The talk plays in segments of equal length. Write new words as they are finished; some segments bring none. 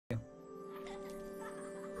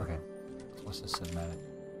Okay. What's the cinematic?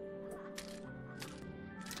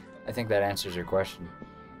 I think that answers your question.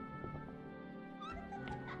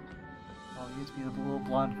 Oh, you get to be the little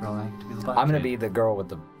blonde girl. I get to be the black I'm gonna kid. be the girl with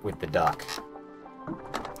the duck.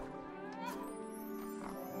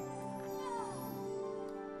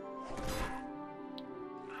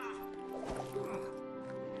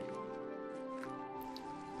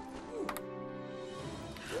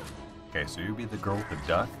 Okay, so you'll be the girl with the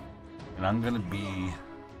duck, and I'm gonna be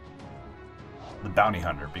the bounty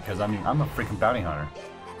hunter because I'm a freaking bounty hunter.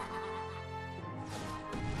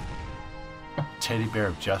 Teddy bear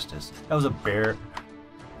of justice. That was a bear.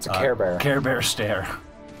 It's a Care Bear. Care Bear stare.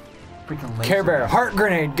 Freaking laser. Care Bear, heart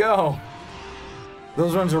grenade, go!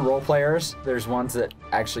 Those ones are role players. There's ones that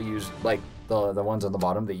actually use, like, the ones on the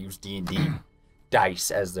bottom, they use D&D dice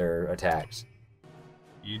as their attacks.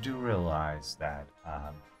 You do realize that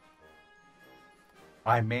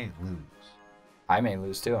I may lose. I may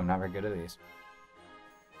lose too, I'm not very good at these.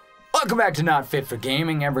 Welcome back to Not Fit for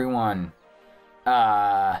Gaming, everyone.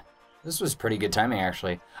 This was pretty good timing,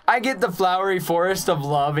 actually. I get the flowery forest of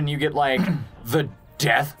love, and you get, like, the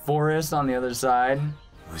death forest on the other side.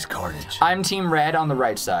 Who's carnage? I'm Team Red on the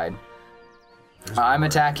right side. I'm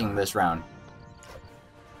attacking this round.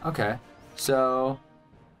 Okay, so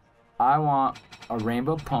I want a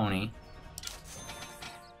rainbow pony.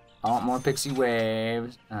 I want more pixie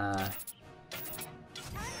waves.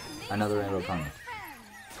 Another rainbow pony.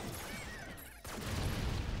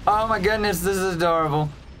 Oh my goodness, this is adorable.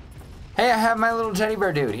 Hey, I have my little teddy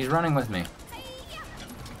bear dude. He's running with me.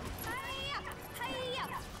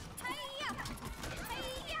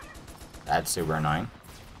 That's super annoying.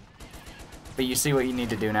 But you see what you need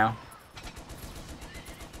to do now?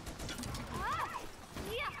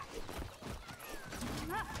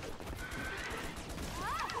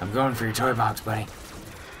 I'm going for your toy box, buddy.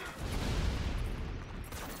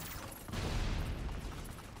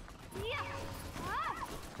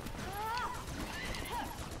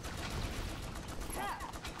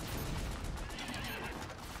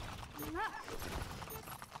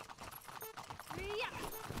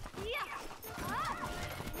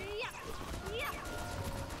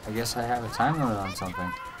 I guess I have a time limit on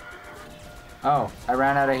something. Oh, I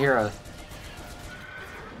ran out of heroes.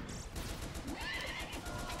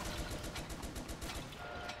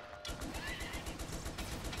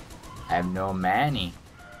 I have no money.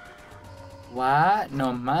 What?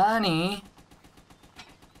 No money?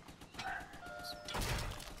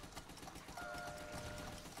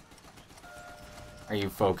 Are you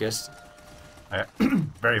focused?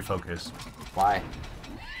 Very focused. Why?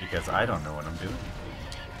 Because I don't know what I'm doing.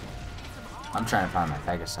 I'm trying to find my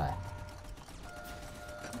Phagocyte.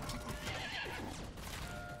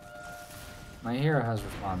 My hero has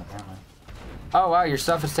responded, apparently. Oh, wow, your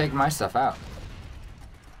stuff is taking my stuff out.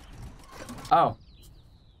 Oh.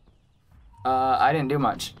 I didn't do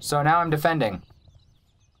much. So now I'm defending.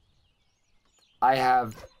 I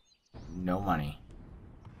have no money.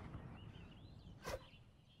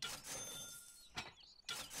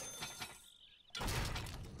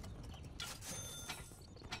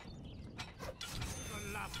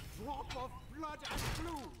 The last drop of blood and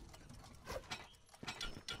blue.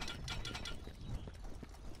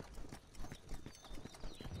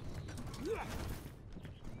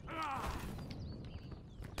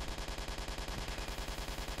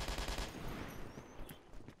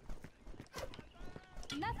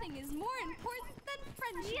 Nothing is more important than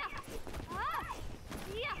friendship.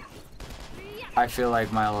 I feel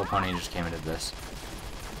like My Little Pony just came into this.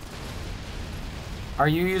 Are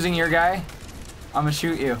you using your guy? I'm gonna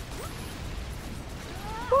shoot you.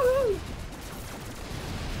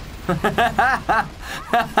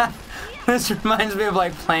 This reminds me of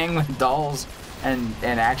like playing with dolls and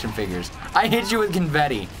action figures. I hit you with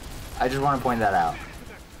confetti. I just want to point that out.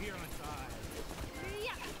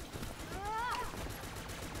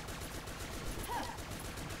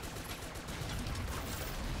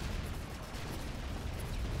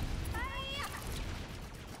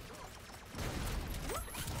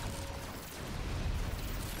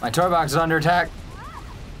 My toy box is under attack.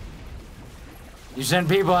 You send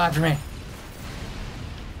people after me.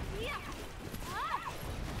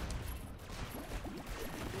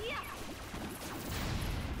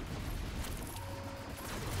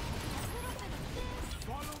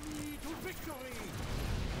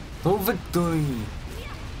 To victory.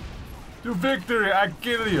 To victory! I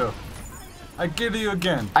kill you! I kill you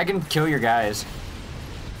again. I can kill your guys.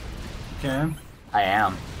 You can? I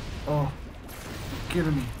am. Oh, you're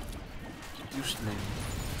killing me. You slay me.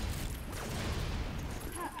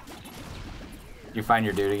 You find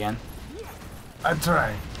your dude again? I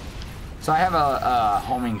try. So I have a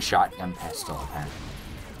homing shotgun pistol, apparently.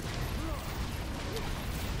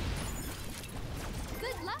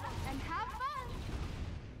 Good luck and have fun.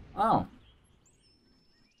 Oh.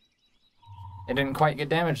 It didn't quite get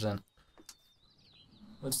damaged then.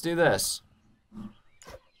 Let's do this.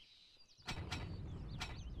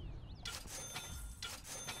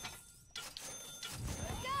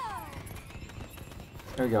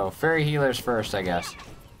 There we go. Fairy healers first, I guess.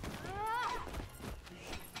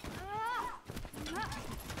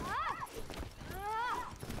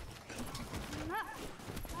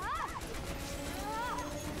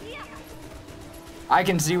 I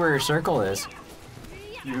can see where your circle is.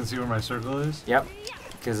 You can see where my circle is? Yep.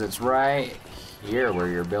 Because it's right here where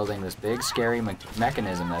you're building this big scary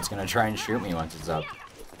mechanism that's going to try and shoot me once it's up.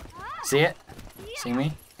 See it? See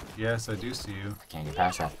me? Yes, I do see you. I can't get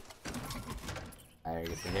past that. I gotta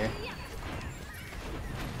get to here.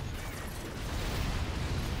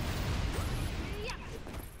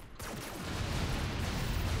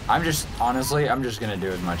 Honestly, I'm just gonna do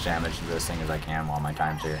as much damage to this thing as I can while my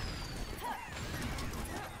time's here.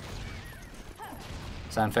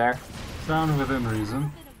 Sound fair? Sound within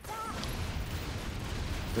reason.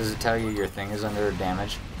 Does it tell you your thing is under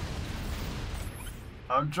damage?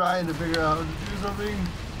 I'm trying to figure out how to do something.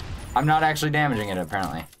 I'm not actually damaging it,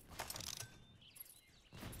 apparently.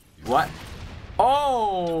 What?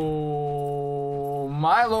 Oh,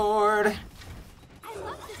 my lord. I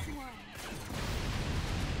love this one.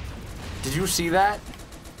 Did you see that?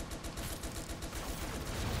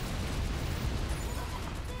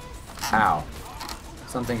 Ow.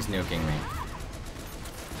 Something's nuking me.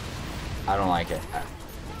 I don't like it.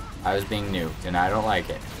 I was being nuked, and I don't like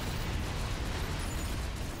it.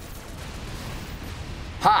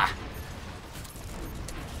 Ha!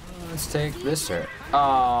 Let's take this, sir.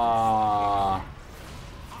 Aww.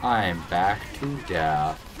 I'm back to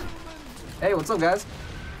death. Hey, what's up, guys?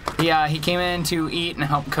 Yeah, he came in to eat and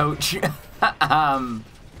help coach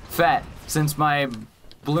Fett, since my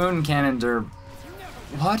balloon cannons are...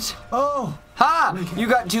 What? Oh! Ha! You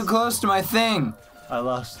got too close to my thing. I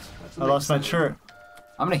lost my shirt.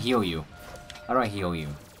 I'm gonna heal you. How do I heal you?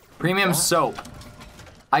 Premium soap.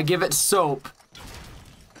 I give it soap.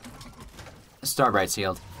 Starbright's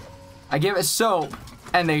healed. I give it soap,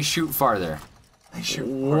 and they shoot farther. They shoot.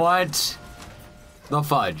 What the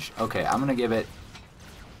fudge? Okay, I'm gonna give it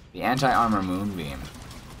the anti-armor moonbeam.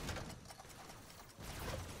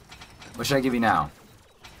 What should I give you now?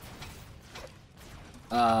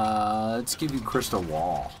 Let's give you crystal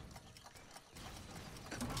wall.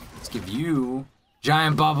 Let's give you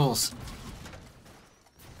giant bubbles.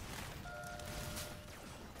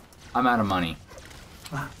 I'm out of money.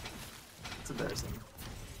 It's embarrassing.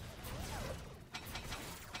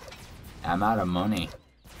 I'm out of money.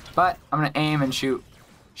 But I'm gonna aim and shoot.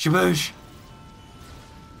 Shaboosh!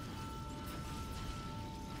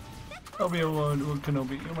 I'll be alone with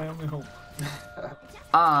Kenobi. You're my only hope.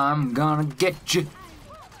 I'm gonna get you.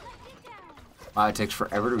 Wow, it takes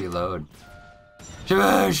forever to reload.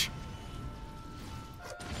 Shaboosh!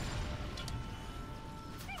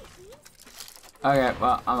 Okay,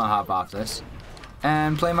 well, I'm gonna hop off this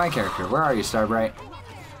and play my character. Where are you, Starbright?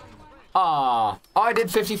 Aw. Oh, I did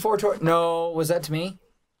 54 No, was that to me?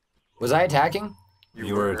 Was I attacking?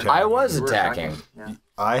 You were attacking. I was You were attacking. Yeah.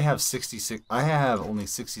 I have 66. I have only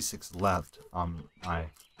 66 left.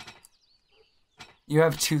 You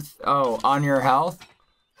have oh, on your health?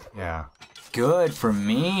 Yeah. Good for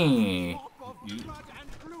me.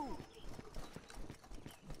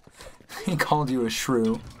 He called you a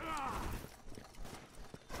shrew.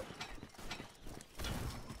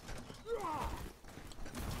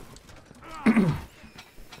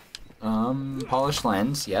 Polished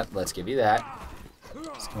lens. Yep, let's give you that.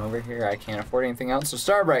 Let's come over here. I can't afford anything else. So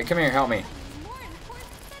Starbright, come here, help me. More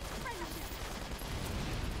important than friendship.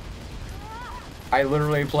 I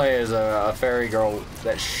literally play as a fairy girl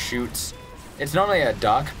that shoots. It's normally a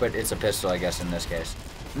duck, but it's a pistol, I guess, in this case.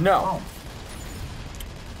 No. Oh.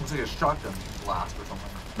 Looks like a shotgun blast or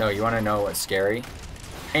something. No, you want to know what's scary?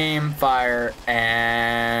 Aim, fire,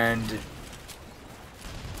 and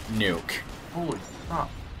nuke. Holy crap.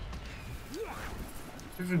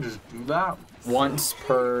 You can just do that? Once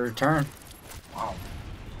per turn. Wow.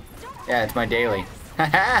 Yeah, it's my daily.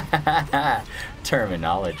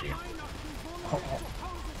 Terminology.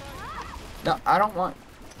 No, I don't want...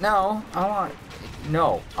 No, I want...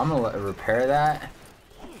 No, I'm gonna repair that.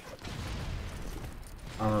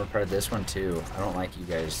 I'm gonna repair this one too. I don't like you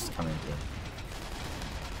guys coming through.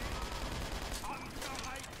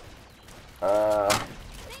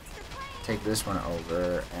 Take this one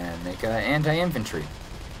over and make an anti-infantry.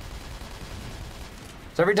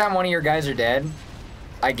 So every time one of your guys are dead,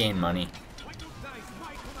 I gain money.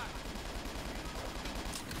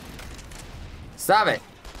 Stop it!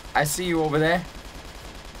 I see you over there.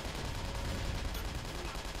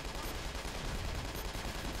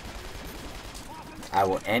 I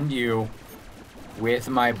will end you with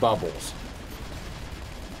my bubbles.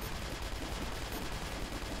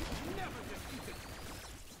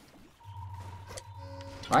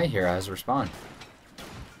 My hero has respawned.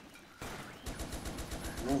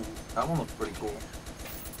 Ooh, that one looks pretty cool.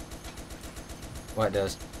 What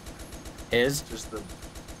does? His? Just the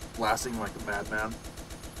blasting like a madman.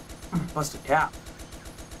 Plus a cap.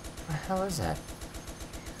 What the hell is that?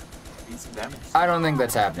 Need some damage. I don't think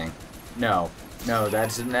that's happening. No. No,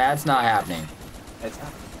 that's not happening. It's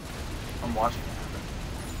happening. I'm watching it happen.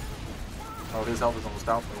 Oh, his health is almost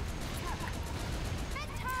out though.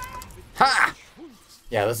 Ha!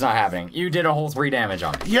 Yeah, that's not happening. You did a whole 3 damage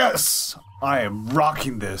on me. Yes! I am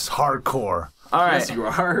rocking this hardcore. Alright. Yes, you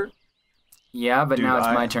are. Yeah, but Dude, now it's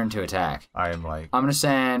my turn to attack. I am like... I'm gonna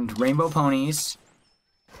send rainbow ponies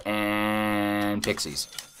and pixies.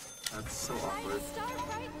 That's so I awkward. star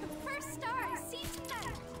right the first star I see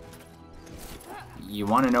tonight. You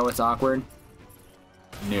wanna know what's awkward?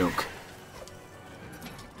 Nuke.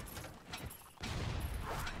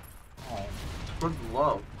 Oh, good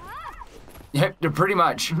love. Yep, pretty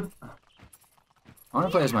much. I wanna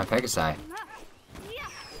play as my Pegasi.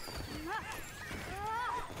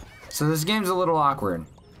 So this game's a little awkward.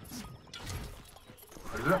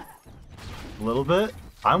 What is it? A little bit?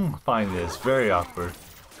 I'm finding this very awkward.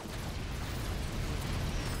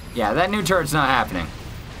 Yeah, that new turret's not happening.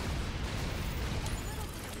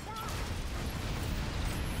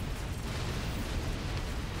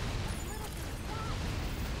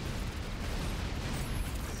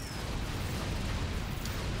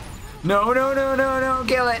 No, no, no, no, no,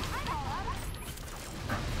 kill it.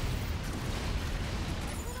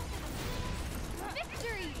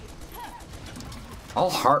 Victory! I'll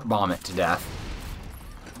heart bomb it to death.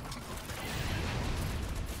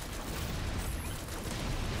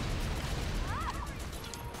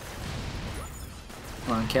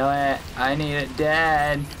 Come on, kill it. I need it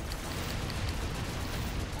dead.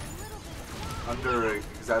 Under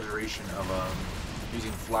exaggeration of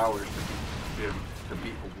using flowers to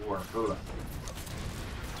beat a war. Ugh.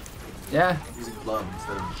 Yeah, Using love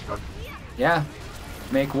instead of destruction. yeah.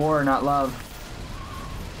 Make war, not love.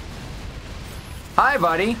 Hi,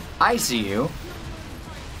 buddy. I see you.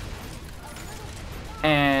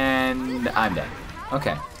 And I'm dead.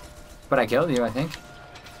 Okay. But I killed you, I think.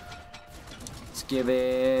 Let's give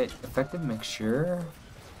it effective mixture.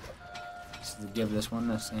 Let's give this one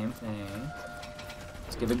the same thing.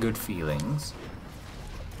 Let's give it good feelings.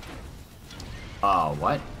 Oh,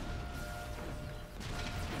 what?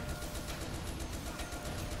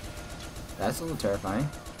 That's a little terrifying.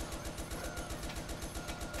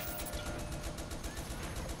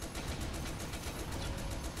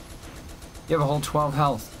 You have a whole 12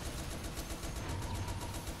 health.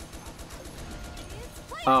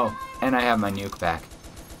 Oh, and I have my nuke back.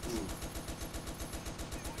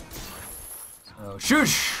 So,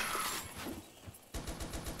 shush!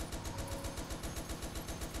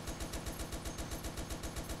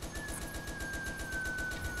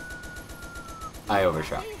 I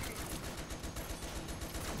overshot.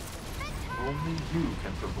 Only you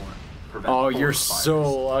can prevent. Oh, you're forest fires.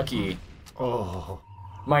 so lucky. Oh.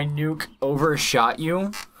 My nuke overshot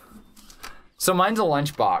you. So mine's a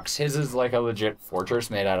lunchbox. His is like a legit fortress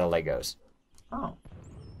made out of Legos. Oh.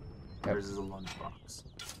 Yours is a lunchbox.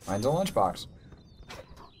 Mine's a lunchbox.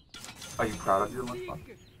 Are you proud of your lunchbox?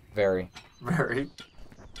 Very. Very.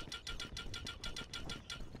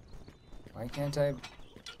 Why can't I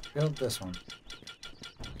build this one?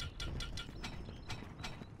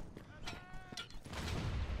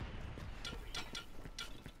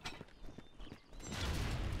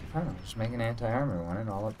 I don't know, just make an anti-armor one and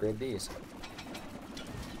I'll upgrade these.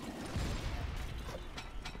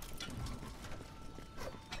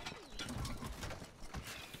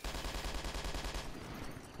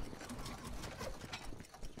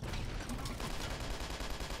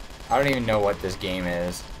 I don't even know what this game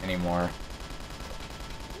is anymore.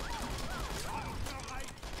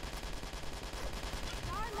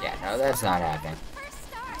 Yeah, no, that's not happening. First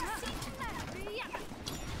star I see tonight. Yeah.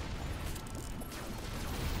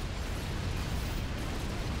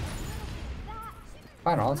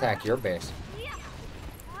 Fine, I'll attack your base. Yeah.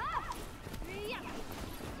 Yeah.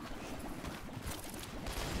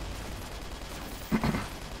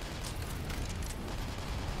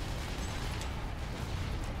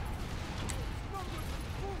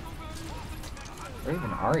 Where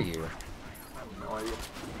even are you? I have no idea.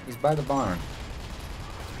 He's by the barn.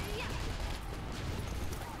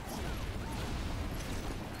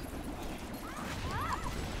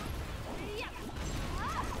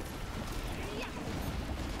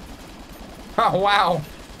 Oh, wow.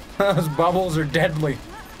 Those bubbles are deadly.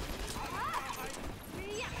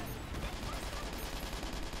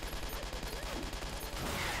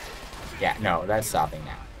 Yeah, no, that's stopping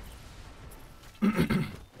now. Did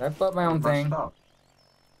I put my own thing? I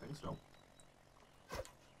think so.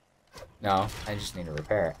 No, I just need to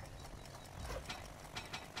repair it.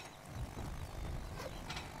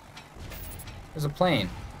 There's a plane.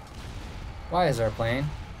 Why is there a plane?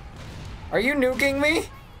 Are you nuking me?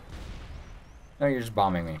 No, you're just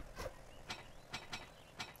bombing me.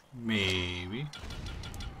 Maybe.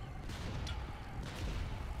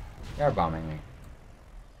 You're bombing me.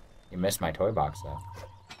 You missed my toy box, though.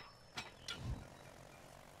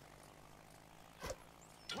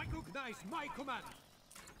 Recognize my command.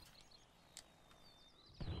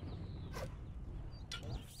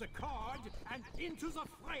 Off the card and into the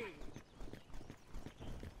fray.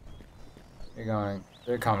 You're going.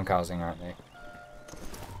 They're kamikazing, aren't they?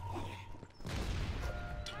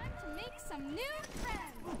 Time to make some new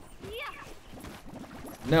friends. Yeah.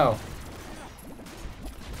 No.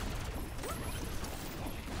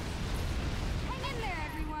 Hang in there,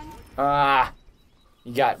 everyone. Ah.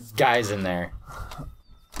 You got guys in there.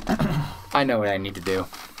 I know what I need to do.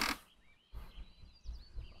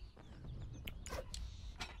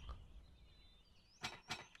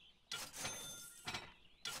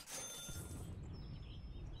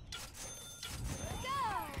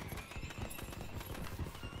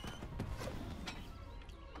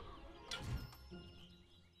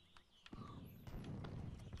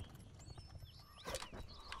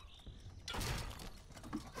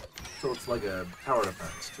 So it's like a tower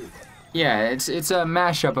defense too. Yeah, it's a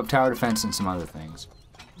mashup of tower defense and some other things.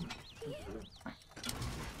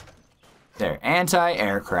 They're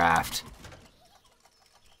anti-aircraft.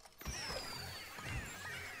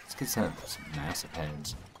 Let's get some massive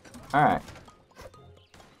heads. All right.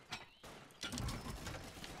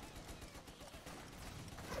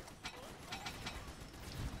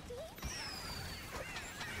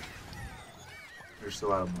 You're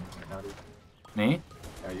still out of money right now, dude. Me?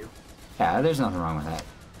 Are you? Yeah, there's nothing wrong with that.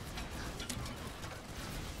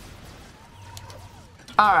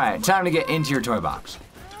 All right, time to get into your toy box.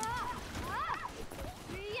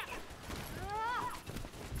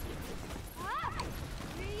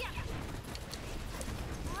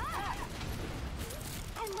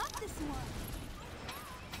 I love this one.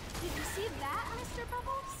 Did you see that, Mr.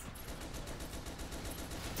 Bubbles?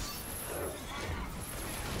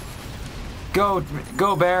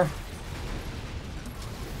 Go, bear.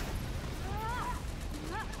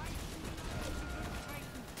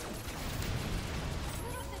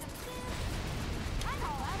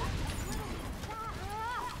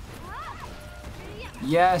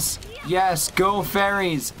 Yes, yes, go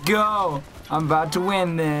fairies, go! I'm about to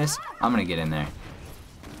win this. I'm gonna get in there.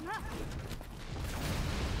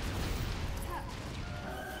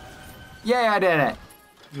 Yay, I did it.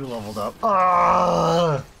 You leveled up.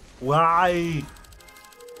 Ah! Why?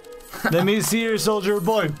 Let me see your soldier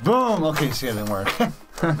boy. Boom! Okay, see, it didn't work. That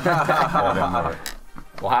didn't work.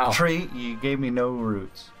 Wow. Tree, you gave me no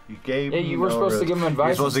roots. You gave me you were no supposed to roots. give him advice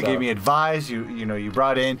You're supposed and to give stuff. me advice. You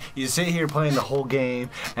brought in. You sit here playing the whole game,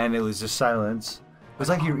 and it was just silence. It was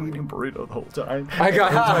like you were eating burrito the whole time. I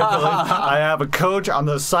got I have a coach on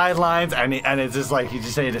the sidelines, and it's just like he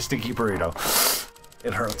just ate a stinky burrito.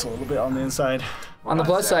 It hurts a little bit on the inside. On the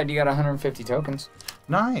plus side, you got 150 tokens.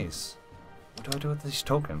 Nice. What do I do with these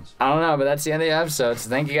tokens? I don't know, but that's the end of the episode. So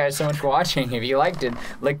thank you guys so much for watching. If you liked it,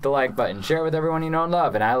 click the like button. Share it with everyone you know and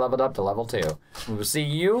love. And I leveled up to level 2. We will see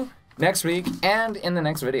you next week and in the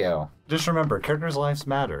next video. Just remember, characters' lives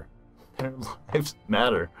matter. Their lives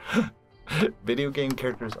matter. Video game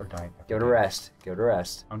characters are dying. Go to rest. Go to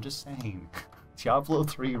rest. I'm just saying. Diablo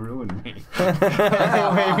 3 ruined me.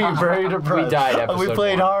 It made me very depressed. We died episode We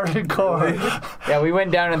played 1. hardcore. Yeah, we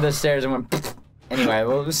went down to the stairs and went. Anyway,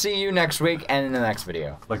 we'll see you next week and in the next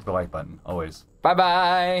video. Click the like button, always.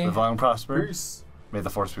 Bye-bye. Live long and prosper. Peace. May the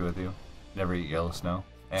force be with you. Never eat yellow snow.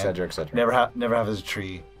 And Etc., etc. Never have as a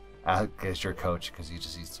tree as your coach because he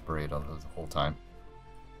just eats the burrito the whole time.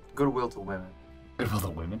 Goodwill to women. Good will the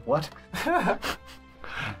women. What?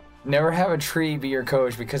 Never have a tree be your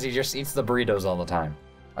coach because he just eats the burritos all the time.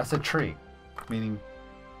 I said tree, meaning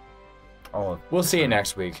all of. We'll see you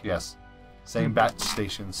next week. Yes. Same bat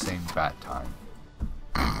station, same bat time.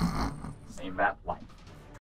 Same bat light.